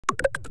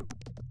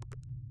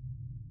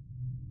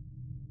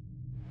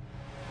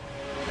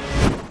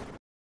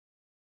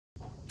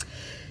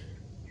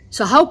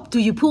So how do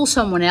you pull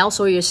someone else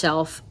or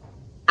yourself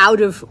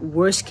out of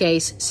worst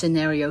case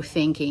scenario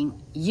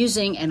thinking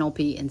using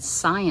NLP and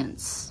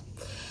science?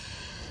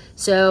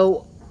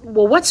 So,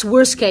 well, what's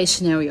worst case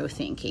scenario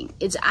thinking?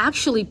 It's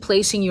actually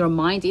placing your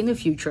mind in the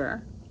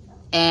future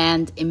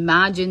and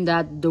imagine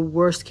that the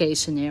worst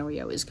case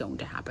scenario is going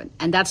to happen.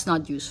 And that's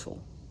not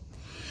useful.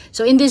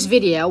 So in this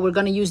video, we're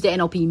going to use the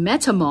NLP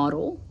meta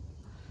model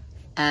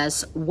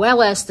as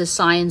well as the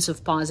science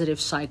of positive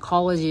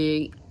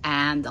psychology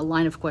and a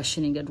line of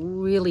questioning that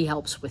really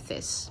helps with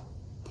this.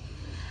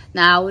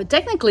 Now,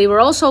 technically, we're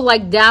also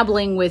like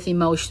dabbling with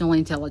emotional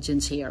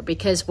intelligence here,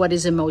 because what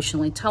is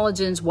emotional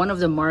intelligence? One of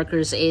the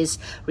markers is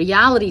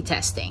reality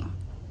testing.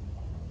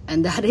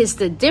 And that is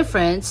the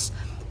difference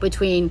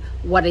between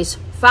what is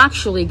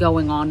factually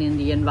going on in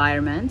the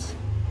environment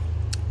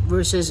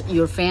versus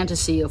your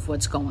fantasy of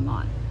what's going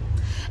on.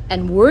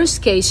 And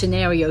worst case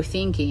scenario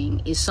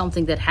thinking is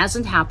something that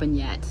hasn't happened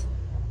yet,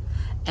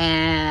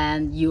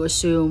 and you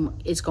assume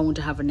it's going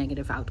to have a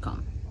negative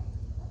outcome.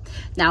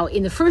 Now,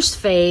 in the first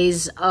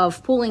phase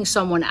of pulling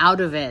someone out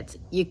of it,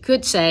 you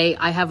could say,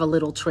 I have a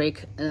little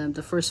trick.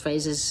 The first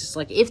phase is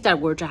like, if that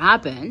were to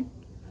happen,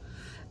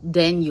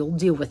 then you'll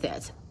deal with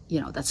it. You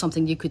know, that's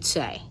something you could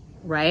say,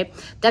 right?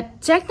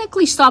 That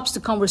technically stops the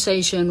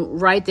conversation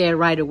right there,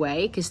 right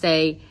away, because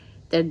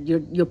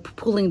you're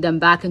pulling them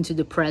back into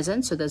the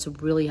present. So that's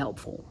really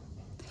helpful.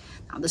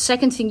 Now, the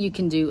second thing you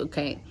can do,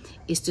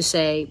 is to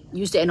say,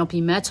 use the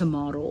NLP meta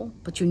model,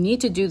 but you need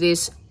to do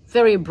this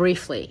very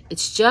briefly.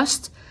 It's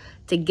just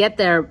to get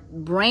their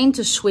brain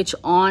to switch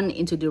on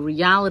into the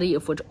reality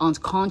of what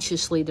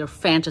unconsciously they're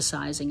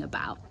fantasizing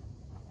about.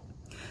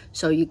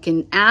 So you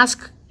can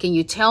ask, can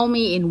you tell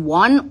me in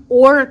 1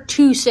 or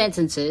 2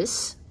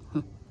 sentences,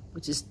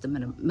 which is the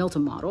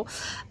Milton model,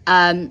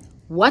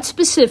 what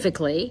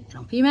specifically,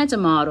 NLP meta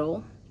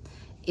model,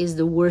 is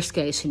the worst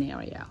case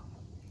scenario?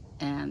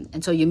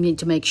 And so you need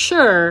to make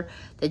sure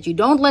that you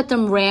don't let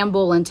them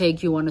ramble and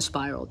take you on a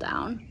spiral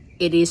down.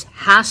 It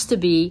has to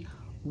be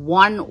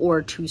 1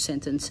 or 2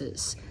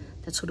 sentences.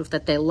 That's sort of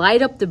that they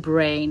light up the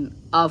brain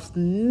of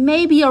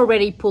maybe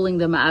already pulling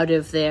them out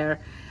of their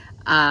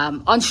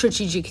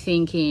unstrategic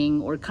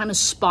thinking, or kind of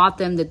spot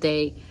them that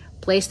they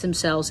place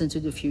themselves into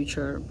the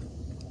future.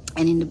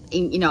 And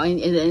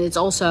it's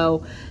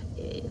also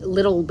a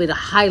little bit of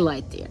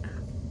highlight there.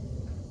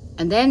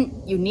 And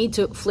then you need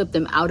to flip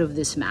them out of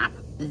this map.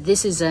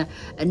 This is a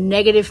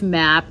negative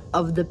map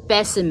of the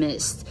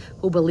pessimist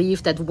who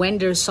believe that when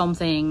there's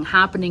something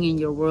happening in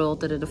your world,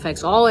 that it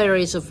affects all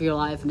areas of your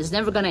life and it's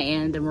never going to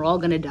end and we're all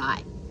going to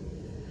die.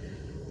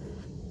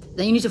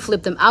 Then you need to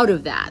flip them out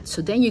of that.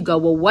 So then you go,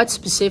 well, what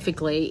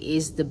specifically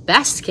is the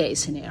best case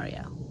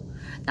scenario?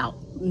 Now,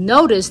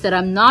 notice that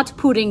I'm not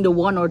putting the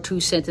 1 or 2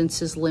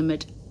 sentences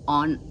limit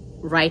on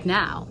right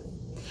now.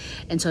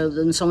 And so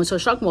then someone's so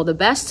shocked, well, the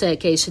best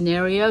case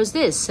scenario is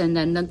this, and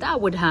then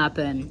that would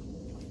happen.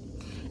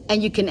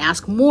 And you can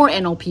ask more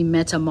NLP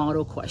meta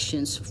model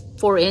questions.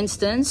 For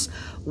instance,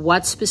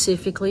 what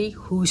specifically,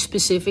 who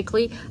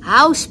specifically,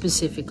 how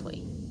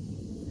specifically?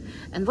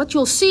 And what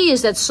you'll see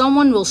is that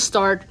someone will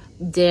start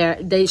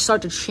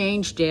to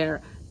change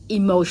their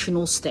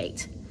emotional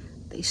state.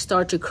 They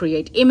start to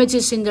create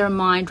images in their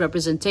mind,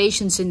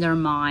 representations in their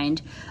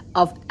mind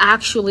of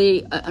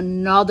actually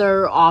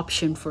another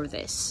option for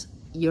this.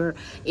 You're,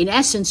 in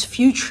essence,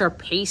 future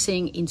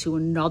pacing into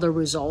another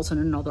result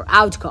and another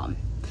outcome.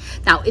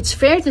 Now, it's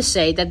fair to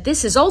say that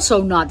this is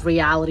also not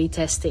reality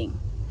testing,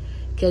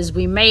 because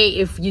we may,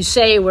 if you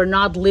say we're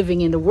not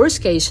living in the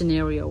worst case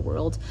scenario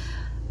world,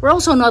 we're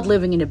also not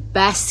living in the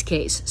best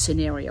case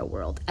scenario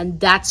world, and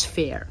that's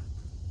fair.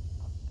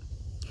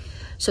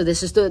 So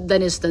this is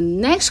the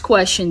next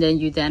question then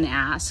you then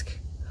ask,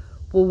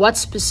 well, what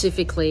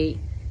specifically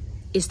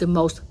is the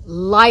most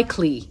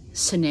likely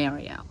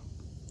scenario?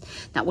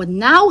 Now, what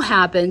now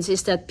happens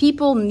is that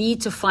people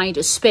need to find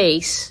a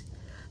space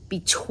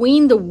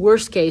between the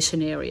worst case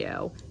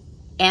scenario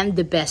and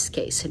the best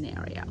case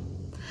scenario.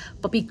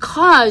 But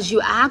because you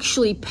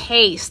actually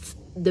paced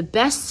the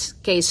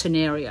best case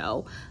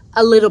scenario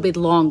a little bit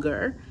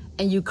longer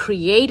and you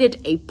created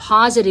a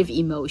positive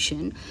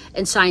emotion,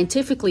 and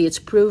scientifically it's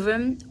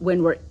proven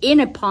when we're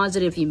in a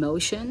positive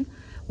emotion,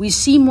 we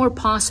see more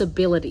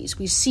possibilities,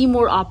 we see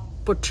more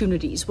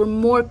opportunities, we're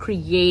more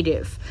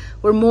creative,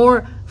 we're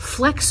more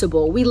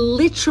flexible. We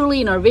literally,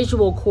 in our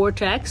visual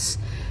cortex,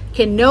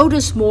 can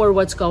notice more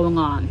what's going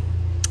on.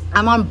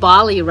 I'm on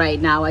Bali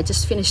right now. I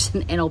just finished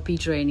an NLP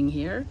training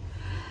here.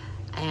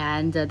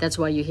 And that's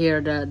why you hear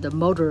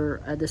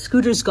the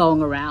scooters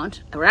going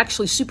around. We're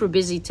actually super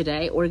busy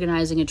today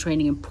organizing a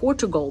training in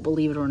Portugal,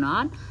 believe it or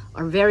not,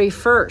 our very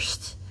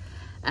first.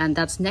 And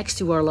that's next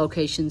to our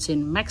locations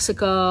in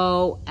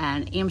Mexico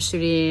and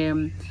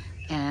Amsterdam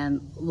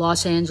and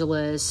Los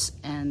Angeles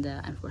and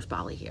of course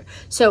Bali here.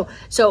 So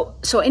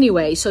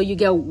anyway, so you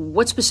go,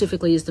 what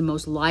specifically is the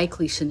most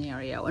likely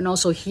scenario? And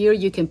also here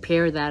you can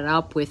pair that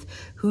up with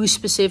who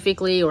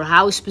specifically or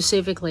how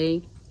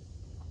specifically.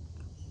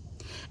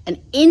 And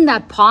in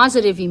that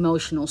positive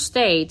emotional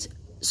state,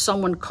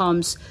 someone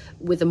comes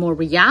with a more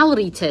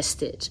reality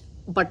tested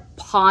but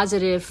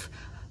positive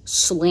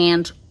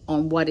slant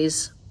on what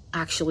is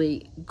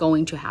actually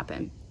going to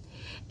happen.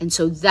 And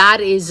so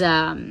that is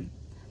a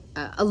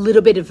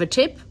little bit of a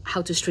tip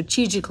how to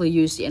strategically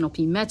use the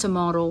NLP meta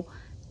model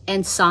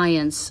and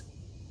science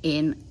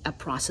in a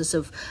process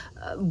of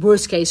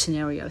worst case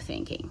scenario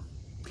thinking.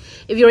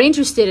 If you're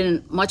interested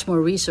in much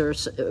more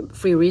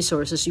free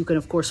resources, you can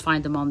of course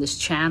find them on this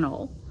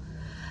channel.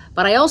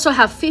 But I also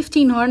have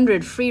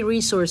 1,500 free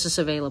resources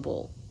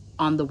available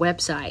on the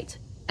website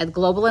at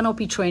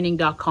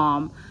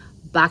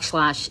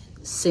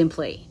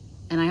globalnlptraining.com/simply.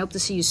 And I hope to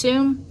see you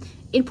soon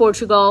in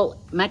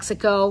Portugal,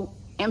 Mexico,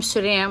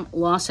 Amsterdam,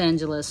 Los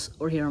Angeles,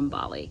 or here in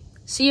Bali.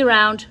 See you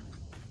around.